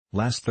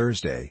Last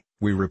Thursday,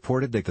 we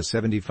reported that the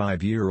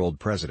 75-year-old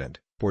president,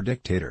 or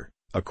dictator,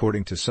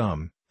 according to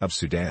some, of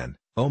Sudan,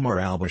 Omar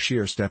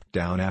al-Bashir stepped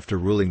down after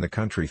ruling the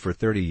country for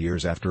 30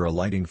 years after a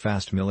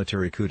lightning-fast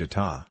military coup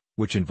d'état,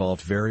 which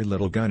involved very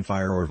little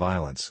gunfire or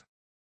violence.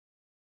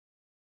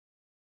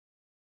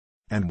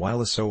 And while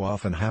as so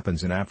often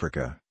happens in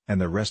Africa, and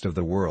the rest of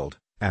the world,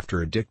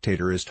 after a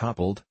dictator is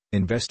toppled,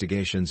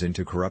 investigations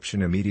into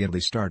corruption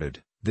immediately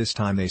started. This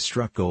time they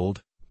struck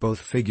gold, both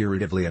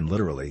figuratively and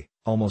literally,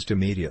 almost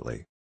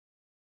immediately.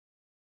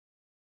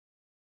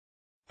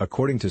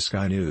 According to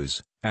Sky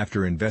News,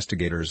 after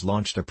investigators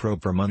launched a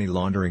probe for money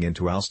laundering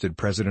into ousted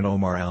President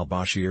Omar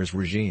al-Bashir's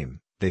regime,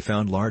 they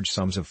found large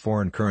sums of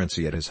foreign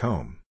currency at his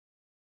home.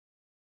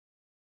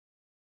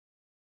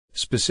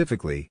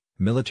 Specifically,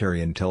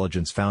 military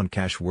intelligence found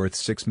cash worth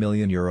 €6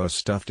 million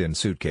stuffed in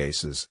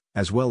suitcases,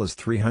 as well as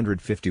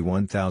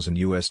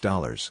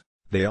 $351,000.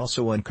 They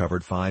also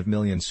uncovered 5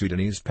 million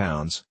Sudanese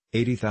pounds,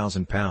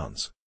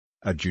 £80,000.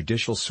 A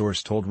judicial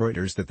source told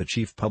Reuters that the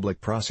chief public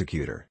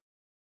prosecutor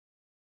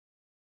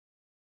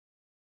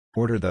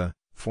ordered the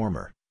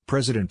former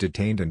president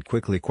detained and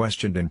quickly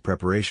questioned in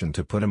preparation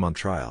to put him on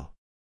trial.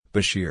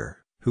 Bashir,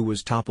 who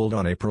was toppled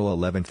on April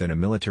 11 in a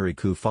military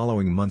coup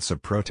following months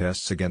of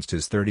protests against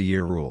his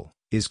 30-year rule,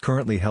 is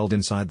currently held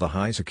inside the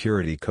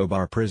high-security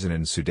Kobar prison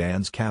in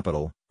Sudan's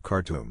capital,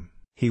 Khartoum.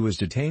 He was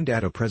detained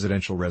at a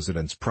presidential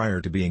residence prior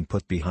to being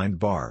put behind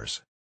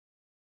bars.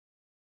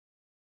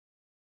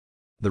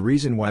 The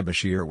reason why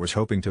Bashir was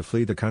hoping to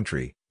flee the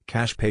country,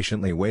 cash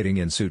patiently waiting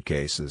in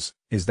suitcases,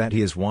 is that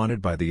he is wanted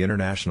by the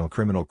International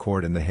Criminal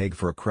Court in The Hague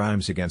for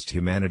crimes against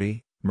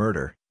humanity,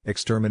 murder,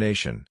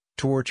 extermination,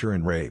 torture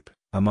and rape,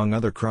 among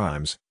other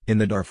crimes, in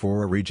the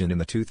Darfur region in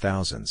the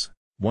 2000s.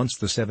 Once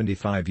the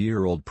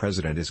 75-year-old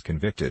president is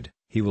convicted,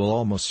 he will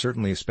almost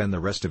certainly spend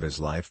the rest of his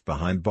life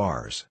behind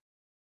bars.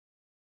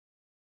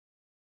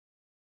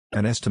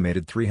 An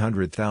estimated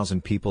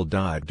 300,000 people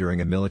died during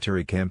a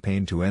military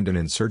campaign to end an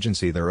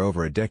insurgency there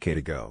over a decade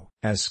ago.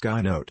 As Sky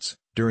notes,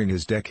 during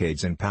his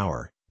decades in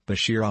power,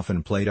 Bashir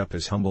often played up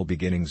his humble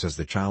beginnings as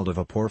the child of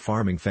a poor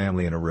farming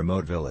family in a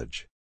remote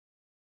village.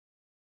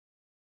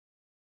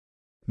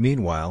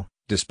 Meanwhile,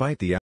 despite the